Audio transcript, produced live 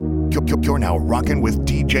You're now rocking with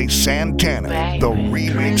DJ Santana, the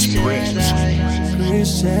Remix Prince.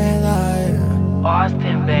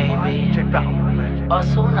 Austin, baby.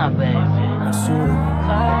 Osuna, baby.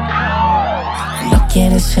 No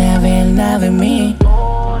quieres saber nada de mí.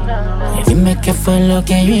 Y dime qué fue lo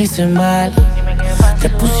que yo hice mal. Te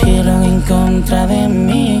pusieron en contra de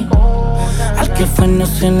mí. Al que fue no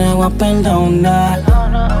se negó a perdonar.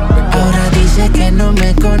 Ahora dice que no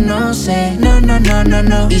me conoce. No.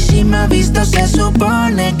 Y si me ha visto se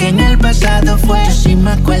supone que en el pasado fue. Yo sí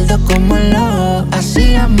me acuerdo cómo lo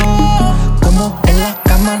hacíamos. Como en la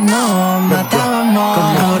cama nos matábamos.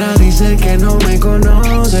 Ahora dice que no me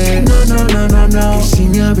conoce. No. Y si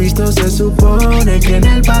me ha visto se supone que en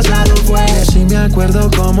el pasado fue. Yo sí me acuerdo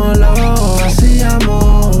cómo lo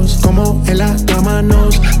hacíamos. Como en la cama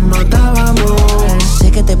nos matábamos. Sé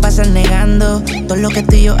que te pasas negando todo lo que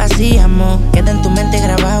tú y yo hacíamos. Queda en tu mente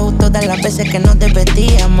grabado todas las veces que nos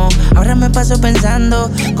divertíamos. Ahora me paso pensando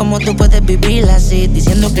cómo tú puedes vivir así,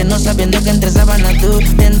 diciendo que no, sabiendo que entre sábanas tú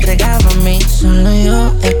te entregabas a mí. Solo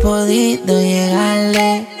yo he podido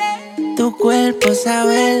llegarle. Tu cuerpo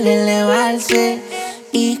sabe elevarse.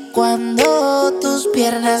 Y cuando tus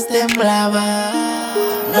piernas temblaban,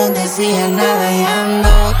 no decía nada y ando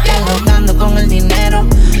dialogando con el dinero.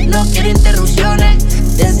 No quiero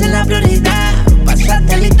interrupciones, desde la prioridad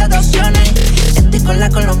pasaste lista de opciones. Estoy con la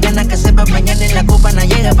colombiana que sepa mañana y la cubana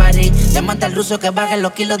llega a París. Llámate al ruso que baje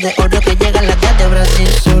los kilos de oro que llegan las de Brasil.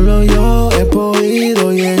 Solo yo he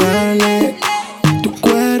podido llegarle. Tu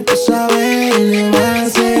cuerpo sabe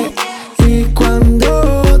elevarse. Y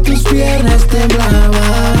cuando tus piernas temblaban,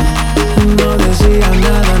 no decía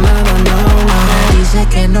nada, no. Dice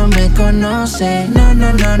que no me conoce. No.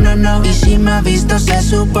 Y si me ha visto se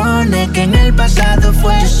supone que en el pasado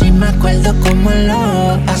fue. Yo sí me acuerdo cómo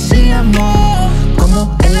lo hacíamos.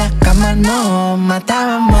 Como en la cama nos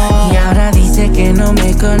matábamos. Y ahora dice que no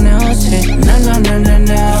me conoce. No.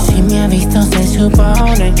 Si me ha visto se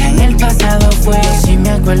supone que en el pasado fue. Yo sí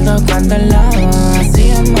me acuerdo cuando lo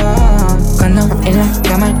hacíamos. Cuando en la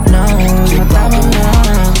cama nos matábamos.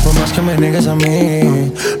 Por más que me niegues a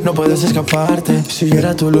mí, no puedes escaparte. Si yo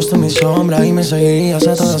era tu luz, tú mi sombra y me seguirías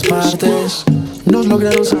a todas partes. Nos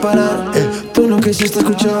lograron separar, tú no quisiste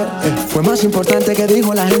escuchar. Fue más importante que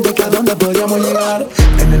dijo la gente que a dónde podíamos llegar.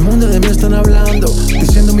 En el mundo de mí están hablando,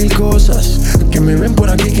 diciendo mil cosas. Que me ven por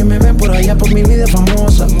aquí, que me ven por allá, por mi vida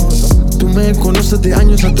famosa. Tú me conoces de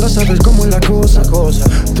años atrás, sabes cómo es la cosa.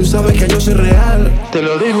 Tú sabes que yo soy real, te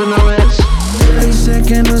lo digo una vez. Dice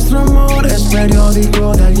que nuestro amor es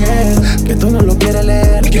periódico de ayer, que tú no lo quieres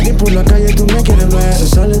leer, que ni por la calle tú me quieres ver. Si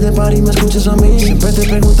sales de par y me escuchas a mí, siempre te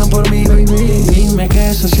preguntan por mí, baby. Dime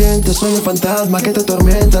qué se siente, soy el fantasma que te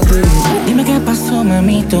atormenta a ti. Dime qué pasó,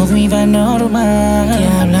 mami, todo iba normal. Que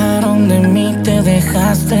hablaron de mí, te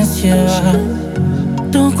dejaste llevar.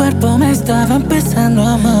 Tu cuerpo me estaba empezando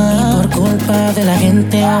a amar. Y por culpa de la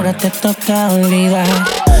gente ahora te toca olvidar.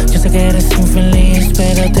 Yo sé que eres infeliz,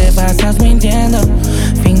 pero te pasas mintiendo,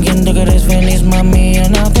 fingiendo que eres feliz, mami, yo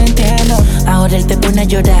no te entiendo. Ahora él te pone a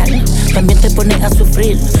llorar, también te pone a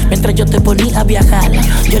sufrir, mientras yo te ponía a viajar,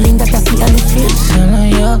 yo linda te hacía lucir. Solo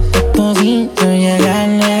yo he podido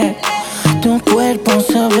llegarle. Tu cuerpo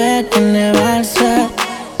sabe elevarse.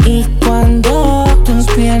 Y cuando tus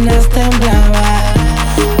piernas temblaban,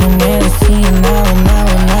 no me decía nada.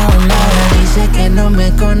 Dice que no me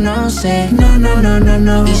conoce.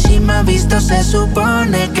 No. Y si me ha visto se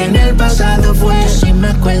supone que en el pasado fue. Yo sí me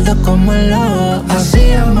acuerdo cómo lo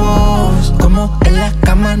hacíamos. Como en la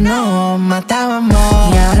cama nos matábamos.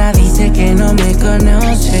 Y ahora dice que no me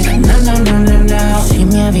conoce. No. Si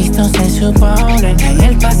me ha visto se supone que en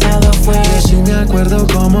el pasado fue. Yo sí me acuerdo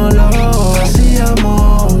cómo lo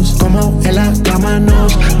hacíamos. Como en la cama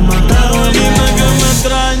nos matábamos. Dime que me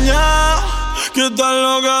extraña, que estás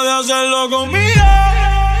loca de hacerlo conmigo.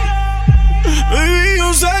 Baby,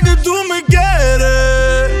 yo sé que tú me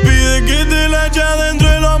quieres. Pide que te la eche dentro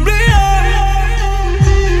del ombligo.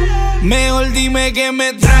 Mejor dime que me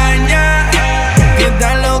extraña, que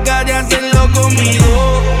estás loca de hacerlo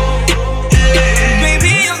conmigo.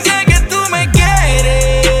 Baby, yo sé que tú me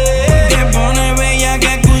quieres. Te pone bella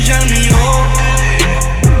que escucha el mío.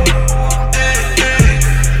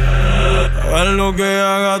 Hagas lo que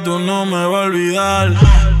hagas, tú no me vas a olvidar.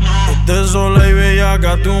 Estés sola y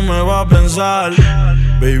bellaca, tú me vas a pensar.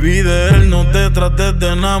 Baby, de él no te trates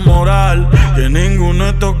de enamorar, que ninguno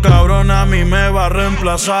de estos cabrones a mí me va a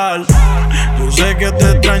reemplazar. Yo sé que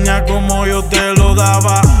te extraña como yo te lo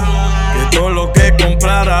daba, que todo lo que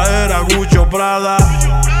comprara era Gucci o Prada.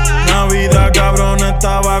 Una vida cabrón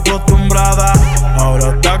estaba acostumbrada,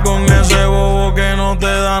 ahora está con ese bobo que no te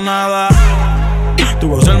da nada.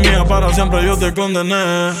 Tú vas a ser mía para siempre yo te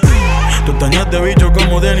condené. Tú extrañas de bicho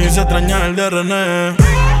como Denis extraña el de René.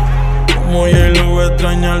 Como J-Lo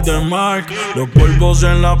extraña el de Mark. Los polvos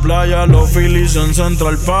en la playa, los Phillies en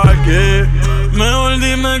Central Park, yeah. Mejor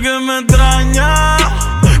dime que me extraña,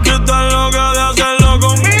 que estás loca de hacerlo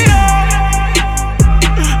conmigo.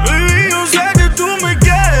 Baby, yo sé que tú me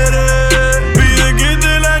quieres. Pide que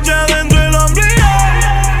te la eche dentro del ombligo.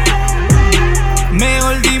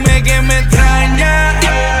 Mejor dime que me extraña,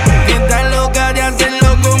 que estás loca de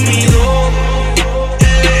hacerlo conmigo.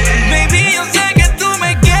 Baby, yo sé que tú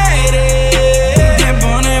me quieres. Te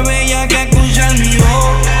pone bella que escuchar mi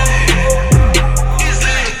voz.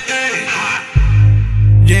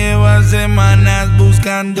 Lleva semanas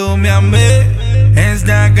buscándome a mí.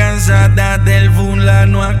 Está cansada del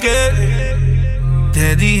fulano aquel.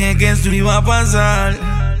 Te dije que esto iba a pasar.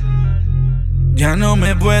 Ya no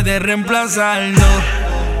me puedes reemplazar, no.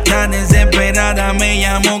 Tan desesperada me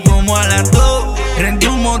llamó como a las 2. Renté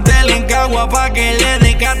un motel en Cagua pa' que le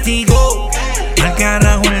dé castigo. Al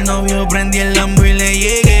carajo el novio, prendí el Lambo y le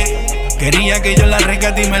llegué. Quería que yo la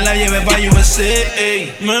rescate y me la lleve pa' USA.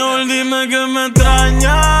 Mejor dime que me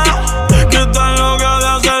extraña, que estás loca de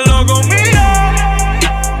hacerlo conmigo.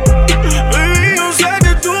 Baby, yo sé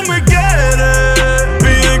que tú me quieres.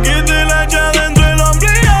 Pide que te la eche dentro del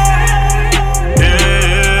ombligo.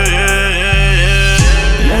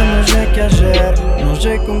 Ya no sé qué hacer, no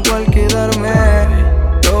sé con cuál quedarme.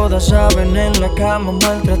 Todas saben en la cama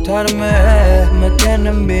maltratarme. Me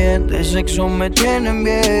tienen bien, de sexo me tienen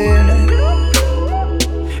bien.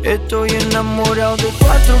 Estoy enamorado de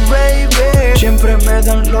 4, baby. Siempre me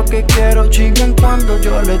dan lo que quiero, chican cuando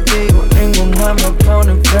yo les digo. Ninguna me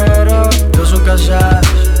pone pero. Dos son casadas,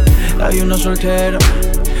 hay una soltera.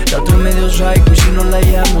 La otra medio psycho y si no la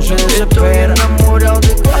llamo se desespera. Estoy enamorado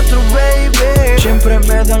de 4, baby. Siempre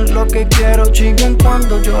me dan lo que quiero, chican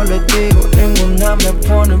cuando yo les digo. Ninguna me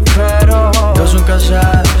pone pero. Dos son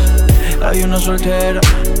casadas, hay una soltera.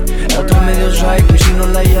 La otra medio psycho y si no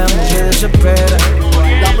la llamo se desespera.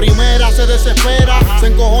 La primera se desespera, se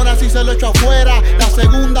encojona si se lo echo afuera. La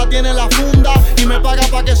segunda tiene la funda y me paga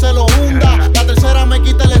pa' que se lo hunda. La tercera me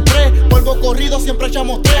quita el estrés, polvo corrido siempre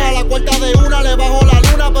echamos 3. A la cuarta de una le bajo la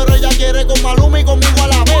luna, pero ella quiere con Maluma y conmigo a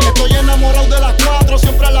la vez. Estoy enamorado de las 4,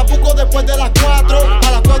 siempre la busco después de las 4.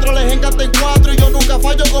 A las 4 les encanta en 4 y yo nunca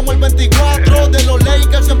fallo como el 24. De los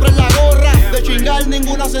Lakers siempre en la gorra, de chingar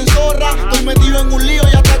ninguna se enzorra. Estoy metido en un lío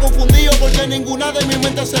y hasta confundido porque ninguna de mi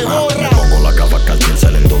mente se borra. Me pongo la capa cartier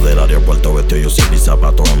saliendo del aeropuerto, vestido yo sin mis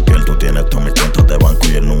zapatos en piel. Tú tienes todas mis cuentas de banco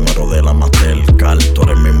y el número de la Mastercard. Tú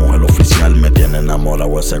eres mi mujer oficial, me tiene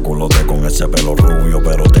enamorado ese culote con ese pelo rubio.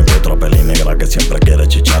 Pero tengo otra peli negra que siempre quiere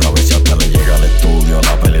chichar, a ver si hasta le llega al estudio.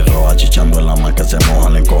 La peli roja chichando en la mar que se moja,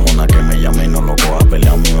 le encojona que me llame y no lo coja.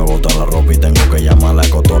 Pelea a mí me bota la ropa y tengo que llamar a la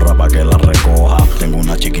cotorra pa' que la recoja. Tengo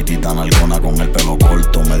una chiquitita nalgona con el pelo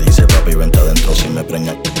corto, me dice papi vente adentro si me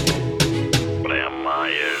preña.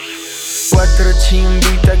 4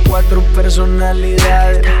 chimbitas, 4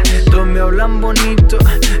 personalidades. Dos me hablan bonito,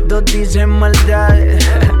 dos dicen maldades.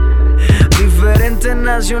 Diferentes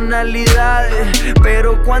nacionalidades,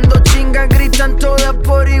 pero cuando chingan gritan todas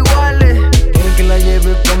por iguales. Quiere que la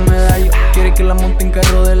lleve pa' medallo, quiere que la monte en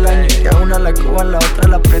carro del año. Que a una la coja, a la otra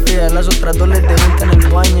la apriete y a las otras dos les debutan en el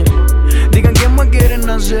baño. Digan quién más quieren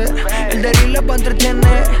hacer, el de la pa'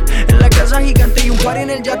 entretener. En la casa gigante y un par en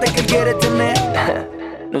el yate que él quiere tener.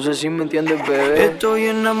 No sé si me entiendes, bebé. Estoy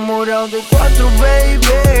enamorado de 4,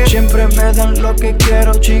 baby. Siempre me dan lo que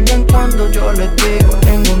quiero, chican cuando yo les digo.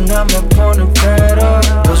 Ninguna me pone pero.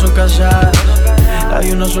 Dos son casadas,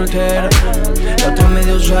 hay una soltera. La otra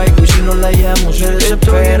medio psycho y si no la llamo se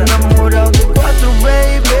desespera. Estoy enamorado de 4,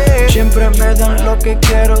 baby. Siempre me dan lo que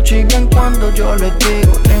quiero, chican cuando yo les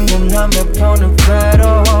digo. Ninguna me pone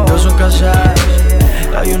pero. Dos son casadas,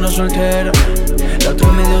 hay una soltera. La otra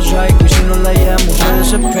medio psycho y si no la llamo se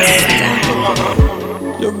desespera.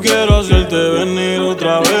 Yo quiero hacerte venir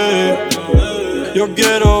otra vez. Yo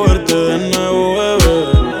quiero verte de nuevo,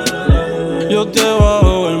 bebé. Yo te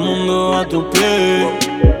bajo el mundo a tus pies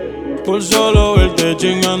por solo verte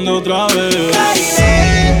chingando otra vez.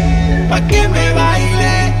 Baile, pa' que me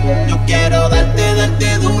baile. Yo quiero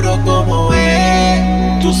darte duro como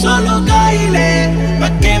es. Tú solo baile,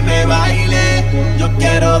 pa' que me baile. Yo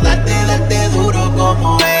quiero darte duro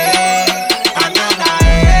como es. Anana,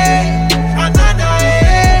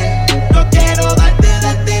 yo quiero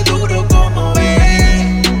darte duro como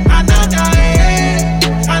es. Anana,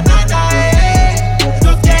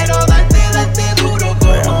 yo quiero darte duro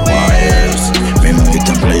como es. Me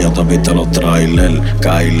metiste en play, ya te viste los trailers.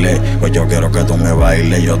 Kyle. Pues yo quiero que tú me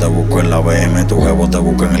bailes. Yo te busco en la BM, tu jevo te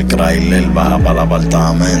busco en el Chrysler. Baja para el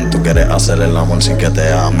apartamento, tú quieres hacer el amor sin que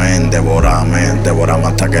te amen. Devórame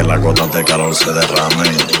hasta que las gotas de calor se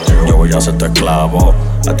derramen. Yo voy a ser tu esclavo,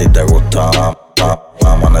 a ti te gusta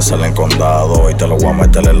amanecer en condado. Y te lo voy a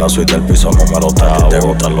meter en la suite del piso número 3. A ti te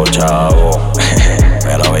gustan los chavos.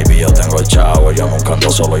 Mira baby, yo tengo el chavo. Yo nunca ando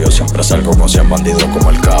solo, yo siempre salgo con 100 bandidos como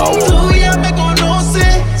el cabo. Tú ya me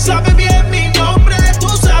conoces, sabes bien mi nombre. Tú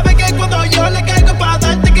sabes que cuando yo le caigo pa'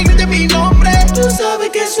 darte que grite mi nombre. Tú sabes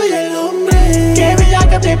que soy el hombre. Qué bella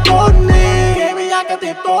que te pone, qué bella que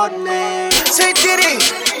te pone. Say Diddy,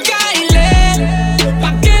 Kyle,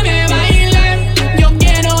 pa' que me baile. Yo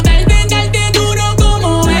quiero darte duro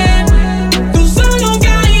como él. Tú solo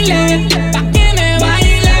Kyle, pa' que me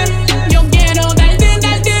baile. Yo quiero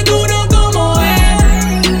darte duro como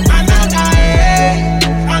él. Anana,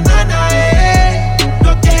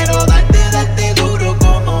 yo quiero darte duro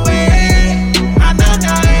como él.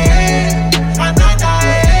 Anana,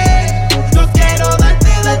 yo quiero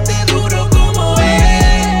darte duro como él.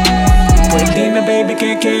 Pues dime baby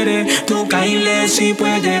qué quieres, tú Kyle si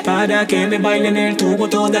puedes, para que me baile en el tubo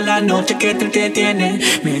toda la noche que te entretiene.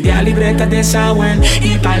 Media libreta de sour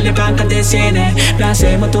y par de bancas de cienes. Lo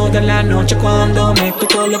hacemos toda la noche cuando me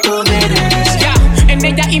toco los poderes. Ya, en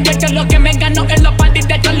ella invierto lo que me gano en los parties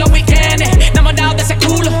de todos los weekends. Enamorado de ese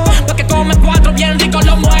culo, porque come 4 bien rico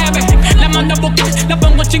lo mueve. La mando a buscar, la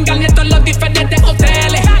pongo chingarle en todos los diferentes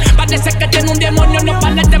hoteles. Parece que tiene un demonio, no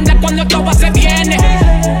para temblar cuando todo se viene.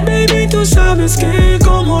 Baby, tú sabes que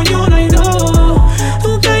como yo no hay dos.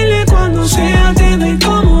 Tú Kyle cuando sea te da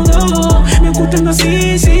incómodo. Me gustan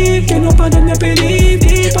así, sí, que no paren de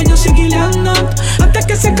pedir. Pa' yo seguir andando hasta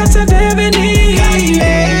que se canse de venir.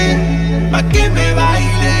 Kyle, pa' que me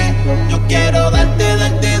baile. Yo quiero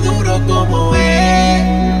darte duro como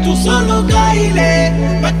él. Tú solo Kyle,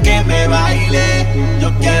 pa' que me baile.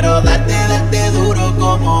 Yo quiero darte duro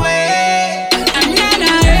como él.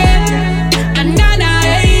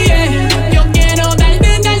 Yo quiero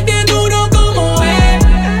darte duro como él.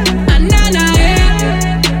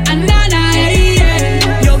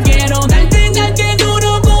 Yo quiero darte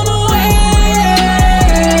duro como él.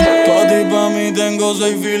 Pa' ti, pa' mí tengo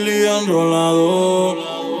 6 filis enrolado.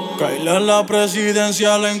 Kyle es la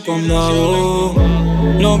presidencial en condado.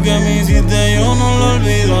 Lo que me hiciste yo no lo he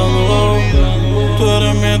olvidado. Tú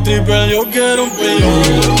eres mi stripper, yo quiero un pilón.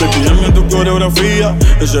 Te pídeme tu coreografía,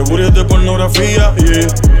 ese booty es de pornografía, yeah.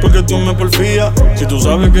 Porque tú me porfías, si tú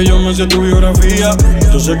sabes que yo me sé tu biografía.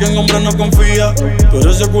 Yo sé que en hombres no confía,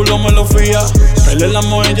 pero ese culo me lo fía. Él es la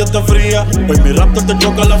mujer, ya está fría, pues mi raptor te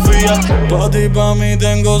choca la fía. Pa' ti, pa' mí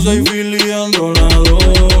tengo 6 filis enrolados.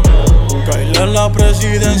 Kyle es la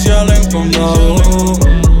presidencial en condado.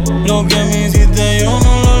 Lo que me hiciste yo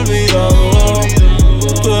no lo he olvidado.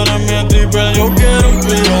 Tú eres mi stripper, yo quiero un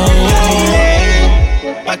cuidado.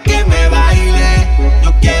 Pa' que me baile.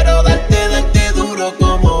 Yo quiero darte duro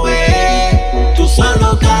como él. Tú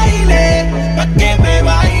solo Kyle, pa' que me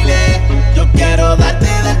baile. Yo quiero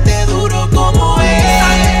darte duro como él.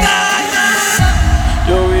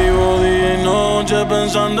 Yo vivo día y noche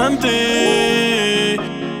pensando en ti,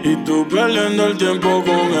 y tú perdiendo el tiempo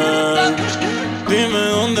con él. Dime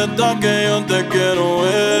dónde estás que yo te quiero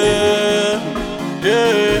ver,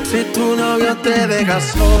 yeah. Si tu novio te deja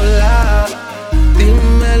sola,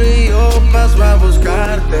 dímelo y yo paso a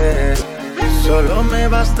buscarte. Solo me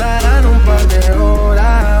bastarán un par de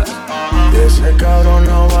horas y ese cabrón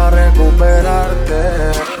no va a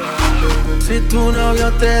recuperarte. Si tu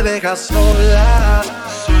novio te deja sola,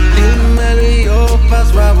 dímelo y yo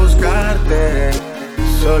paso a buscarte.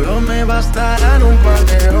 Solo me bastarán un par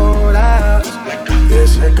de horas y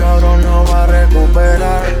ese cabrón no va a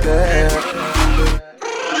recuperarte.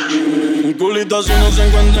 Un culito así no se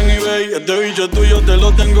encuentra en eBay. Este bicho es tuyo, te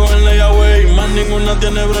lo tengo en layaway. Más ninguna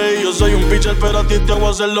tiene break. Yo soy un pitcher, pero a ti te voy a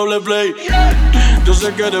hacer doble play. Yo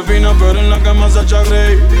sé que eres fina, pero en la cama se echa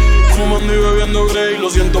Grey. Fumando y bebiendo Grey.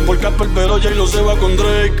 Lo siento por Casper, pero J lo se va con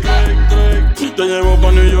Drake. Te llevo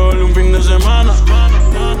pa' New York un fin de semana.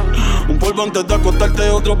 Un polvo antes de acostarte,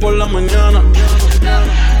 otro por la mañana.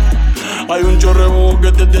 Hay un chorrebo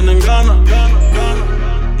que te tienen ganas,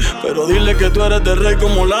 pero dile que tú eres de rey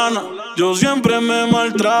como lana. Yo siempre me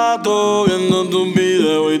maltrato viendo tus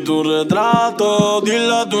videos y tu retrato.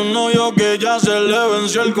 Dile a tu novio que ya se le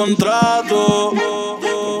venció el contrato.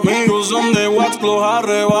 Amigos son de wax, los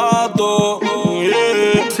arrebato,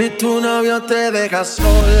 yeah. Si tu novio te deja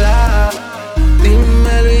sola,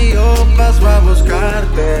 dímelo y yo paso a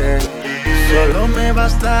buscarte. Solo me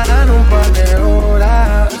bastarán un par de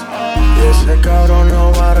horas y ese cabrón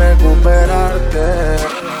no va a recuperarte.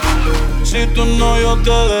 Si tu novio te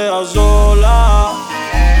deja sola,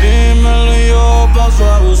 dímelo y yo paso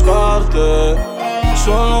a buscarte.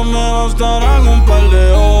 Solo me bastarán un par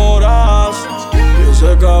de horas y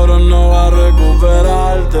ese cabrón no va a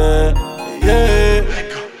recuperarte. Yeah.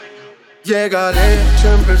 Llegaré,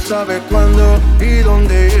 siempre sabe cuándo y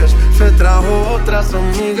dónde es. Se trajo otras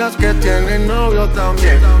amigas que tienen novio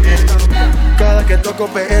también. Cada que toco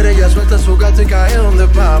PR ella suelta su gato y cae donde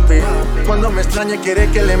papi. Cuando me extraña quiere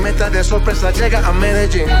que le meta de sorpresa, llega a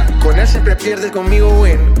Medellín. Con él siempre pierde, conmigo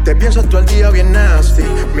win. Te pienso todo el día bien nasty.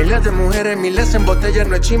 Miles de mujeres, miles en botellas,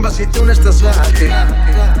 no es chimba si tú no estás aquí.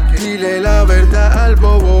 Dile la verdad al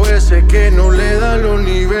bobo ese que no le dan los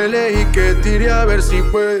niveles y que tire a ver si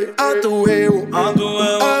puede. A tu ego,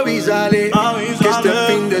 avísale que este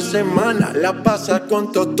fin de semana la pasa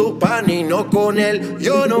con todo tu pan y no con él.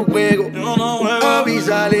 Yo no juego.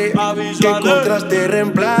 Avísale que encontraste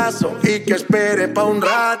reemplazo y que espere pa' un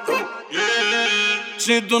rato.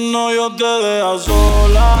 Si tu novio te deja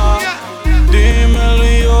sola, dímelo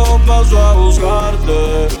y yo paso a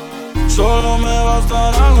buscarte. Solo me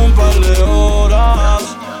bastarán un par de horas,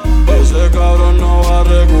 ese cabrón no va a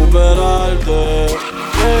recuperarte.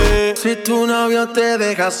 Si tu novio te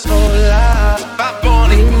deja sola,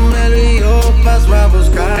 dímelo y yo paso a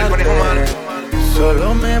buscarte.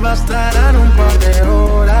 Solo me bastarán un par de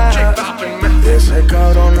horas, ese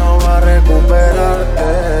cabrón no va a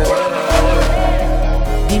recuperarte.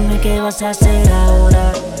 Dime qué vas a hacer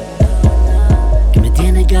ahora, que me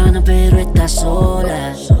tienes ganas pero estás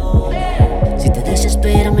sola. Si te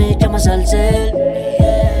desesperas me llamas al cel,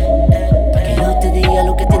 pa' que yo te diga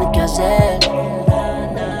lo que tienes que hacer.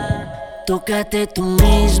 Tócate tú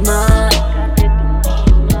misma,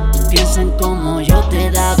 piensa en cómo yo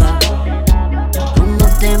te daba, cómo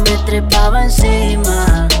te me trepaba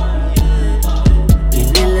encima y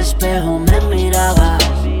en el espejo me miraba.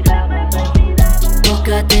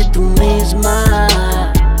 Tócate tú misma,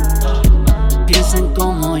 piensa en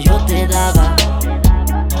cómo yo te daba,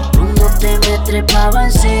 cómo te me trepaba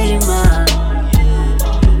encima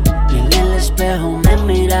y en el espejo me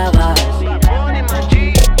miraba.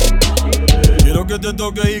 Quiero que te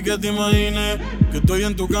toque y que te imagines que estoy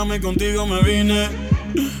en tu cama y contigo me vine.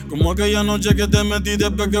 Como aquella noche que te metí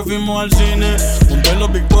después que fuimos al cine. Junté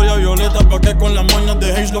los Victoria Violeta pa' que con las moñas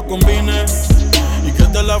de Haze los combine. Y que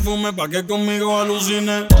te la fume pa' que conmigo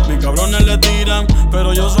alucine. Mis cabrones le tiran,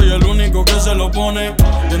 pero yo soy el único que se lo pone.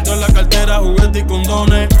 Dentro de la cartera, juguetes y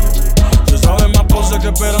condones. Se sabe más pose que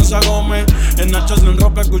Esperanza Gómez. En nachas en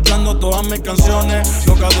ropa escuchando todas mis canciones.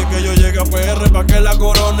 Loca de que yo llegue a PR pa' que la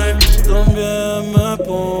corone. También me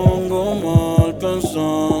pongo mal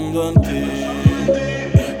pensando en ti.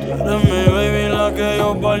 Tú eres mi baby, la que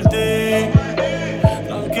yo partí.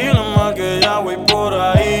 Tranquila más que ya voy por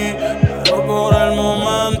ahí. Pero por el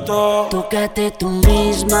momento Tócate tú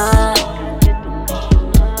misma,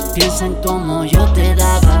 piensa en cómo yo te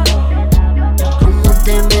daba, cómo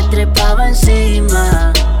te me trepaba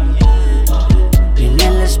encima y en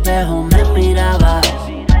el espejo me miraba.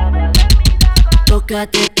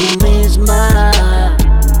 Tócate tú misma,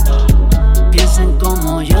 piensa en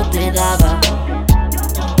cómo yo te daba,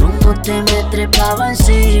 cómo te me trepaba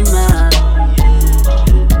encima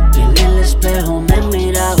y en el espejo me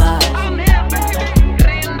miraba.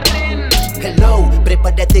 Hello,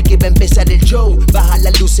 prepárate que va a empezar el show. Baja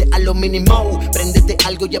las luces a lo mínimo, préndete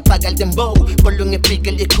algo y apaga el dembow. Ponlo en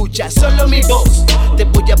speaker y escucha solo mi voz. Te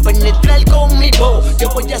voy a penetrar con mi voz. Yo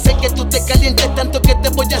voy a hacer que tú te calientes tanto que te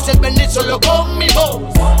voy a hacer venir solo con mi voz.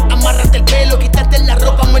 Amárrate el pelo, quítate la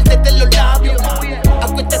ropa, muértete los labios.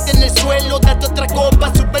 Acuéstate en el suelo, date otra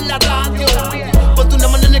copa, sube la radio. Ponte una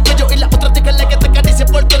mano en el cuello y la otra te cala que te acaricie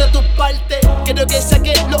por toda tu parte. Quiero que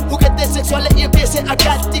saques los juguetes sexuales y empiece a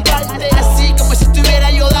castigarte. Así como si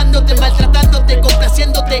estuviera yo dándote, maltratándote,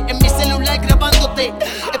 complaciéndote en mi celular grabándote.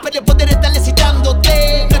 Espero poder estar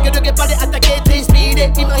necesitándote. No quiero que pare hasta que te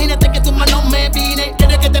inspire. Imagínate que tu mano me vine.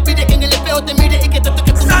 Quiero que te pide que en el espejo te mire y que te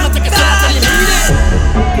toque tu mano hasta que sola te le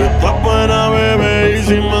mire. que estás buena, bebé, y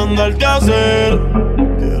sin mandarte a hacer.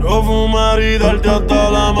 Quiero fumar y darte hasta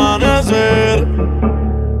el amanecer.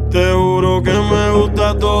 Te juro que me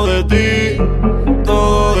gusta todo de ti,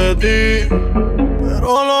 todo de ti.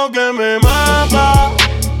 Pero lo que me mata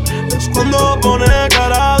es cuando pone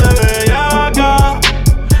cara de bellaca.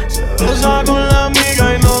 Se besa con la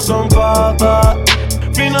amiga y no son patas.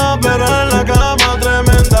 Fina pero en la cama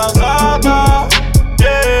tremenda sata.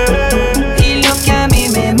 Yeah. Y lo que a mí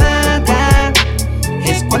me mata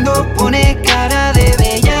es cuando pone cara de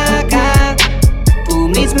bellaca. Tú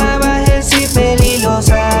misma bajas el cipel y lo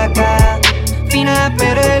saca. Fina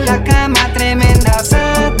pero en la cama tremenda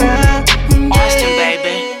sata. Austin,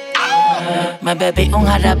 baby. bebí un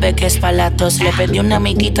jarabe que es pa' la tos. Le pedí una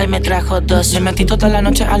amiguita y me trajo dos. Me metí toda la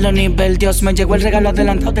noche a lo nivel Dios. Me llegó el regalo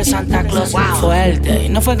adelantado de Santa Claus. Fuerte, y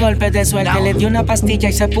no fue golpe de suerte. Le di una pastilla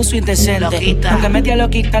y se puso indecente. Aunque media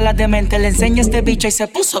loquita la demente, le enseñé este bicho y se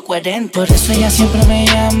puso coherente. Por eso ella siempre me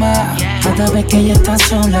llama, cada vez que ella está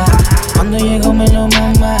sola. Cuando llego me lo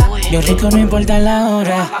mama, yo rico no importa la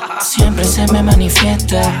hora. Siempre se me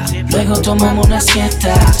manifiesta, luego tomamos una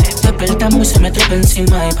siesta. Despertamos y se me trepa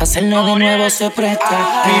encima y pa' hacerlo de nuevo se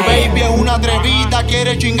presta. Mi baby es una atrevida,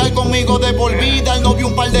 quiere chingar conmigo de por vida. El novio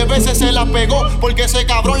un par de veces se la pegó, porque ese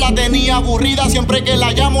cabrón la tenía aburrida. Siempre que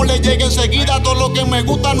la llamo le llega enseguida. Todo lo que me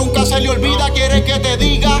gusta nunca se le olvida. Quiere que te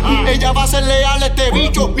diga, ella va a ser leal a este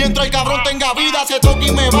bicho mientras el cabrón tenga vida. Se toca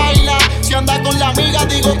y me baila, si anda con la amiga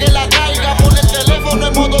digo que la traiga. Pon el teléfono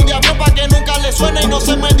en modo de avión pa' que nunca le suene y no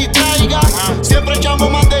se me distraiga. Siempre echamos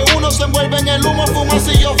más de uno, se envuelve en el humo, fuma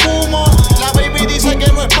si yo fumo. La baby dice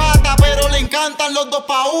que no es pata, pero le encantan los dos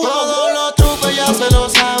pa' uno. Todos los trucos ya se lo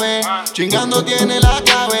sabe, chingando tiene la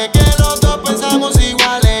clave. Que los dos pensamos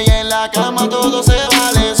iguales y en la cama todo se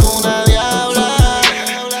vale. Es una diabla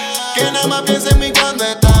que nada más piensa en mí cuando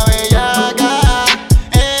está bellaca.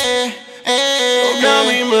 Lo que a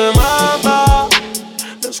mí me mata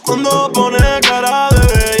es cuando pone cara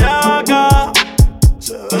de bellaca.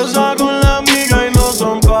 Se besa con la amiga y no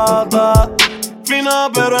son patas. Fina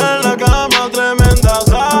pero en la cama tremenda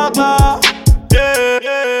sata.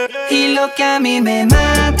 Y lo que a mí me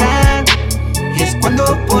mata es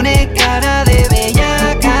cuando pone cara de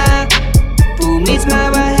bellaca. Tú misma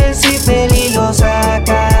bajas el cipel y lo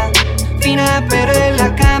saca. Fina pero en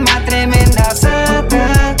la cama tremenda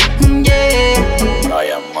sata.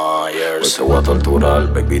 Brian Myers, hoy te voy a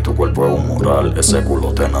torturar, baby, tu cuerpo es un mural. Ese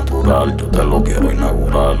culote natural, yo te lo quiero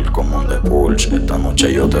inaugurar. Como un depulch, esta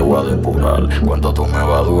noche yo te voy a depurar. Cuánto tú me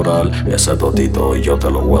vas a durar, ese totito y yo te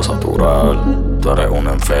lo voy a saturar. Tú eres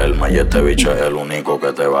una enferma y este bicho es el único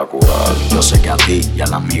que te va a curar. Yo sé que a ti y a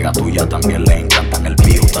la amiga tuya también le encantan el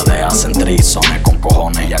beat. Ustedes hacen trizones con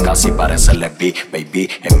cojones, ya casi parece el beat. Baby,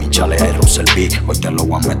 en mi chale hay Russell B. Hoy te lo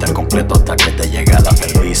voy a meter completo hasta que te llegue a la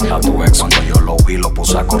pelvis. A tu ex cuando yo lo vi, lo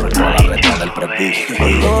puse a correr toda la reta del prepi.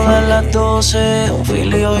 Todas las 12, un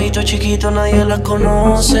fili ojito chiquito, nadie las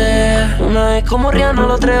conoce. Una es como Rihanna,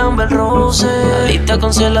 la otra es Amber Rose. Adicta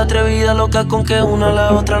con ser la atrevida, loca con que una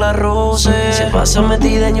la otra la roce. Se pasa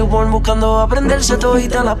metida en newborn buscando aprenderse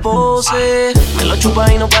todita la pose. Me lo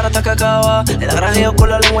chupa y no para hasta que acaba. Le da grajeo con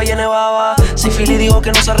la lengua llena de baba. Si Philly dijo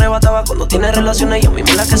que no se arrebataba cuando tiene relaciones, yo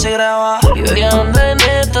mismo es la que se graba. Y bebé anda en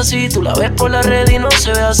esta, si tú la ves por la red y no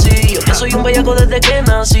se ve así. Yo que soy un bellaco desde que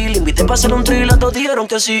nací. Le invité pa' hacer un trio y las dos dijeron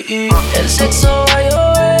que sí. El sexo va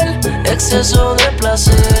el exceso de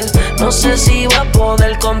placer. No sé si va a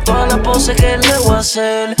poder con toda la pose que le voy a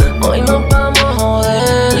hacer. Hoy nos vamos a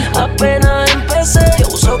joder, apenas empecé. Yo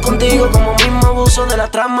uso contigo como mismo abuso de la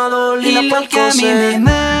tramador y la lo que a mí me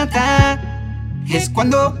mata es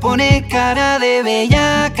cuando pone cara de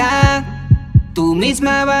bellaca. Tú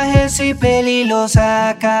misma bajas el cipel y lo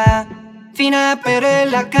saca. Fina pero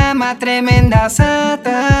en la cama tremenda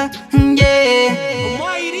sata.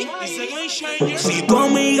 Si tu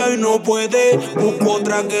amiga y no puede, busco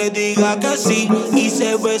otra que diga que sí. Y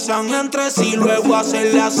se besan entre sí, luego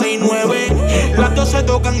hacen las 6-9. Las dos se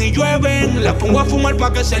tocan y llueven, las pongo a fumar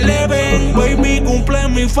pa' que se eleven. Baby, cumple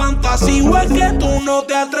mi fantasía, o es que tú no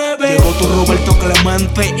te atreves. Llegó tu Roberto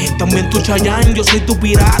Clemente, también tu Chayanne, yo soy tu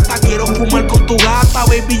pirata. Quiero fumar con tu gata,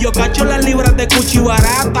 baby, yo cacho las libras de cuchi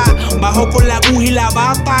barata. Bajo con la aguja y la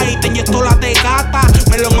bata y te inyecto la tecata.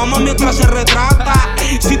 Me lo mama mientras se retrata.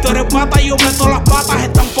 Si tú eres pata, yo meto las patas,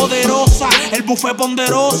 están poderosas. El buffet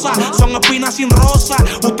ponderosa, son espinas sin rosa.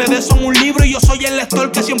 Ustedes son un libro y yo soy el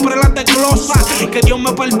lector que siempre las desglosa. Que Dios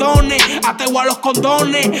me perdone, ateo a los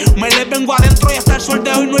condones. Me les vengo adentro y hasta el sol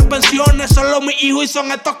de hoy no hay pensiones. Son los mis hijos y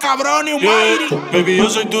son estos cabrones. Baby, yo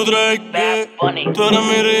soy tu Drake, tú eres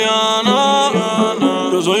mi Rihanna.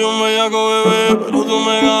 Yo soy un bellaco bebé, pero tú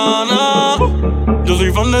me ganas. Yo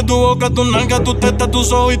soy fan de tu boca, tu nalga, tu testa,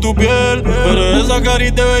 tus ojos y tu piel. Pero esa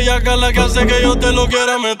carita bellaca la que hace que yo te lo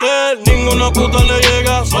quiera meter. Ninguna puta le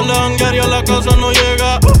llega, sale a janguear y a la casa no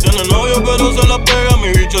llega. Tiene novio pero se la pega, mi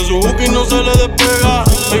bicho es su hook y no se le despega.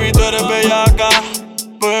 Baby, tú eres bellaca,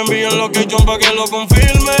 pues envía el location pa' que lo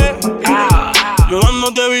confirme. Yo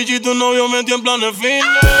dándote bicho y tu novio metió en planes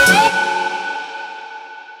fitness.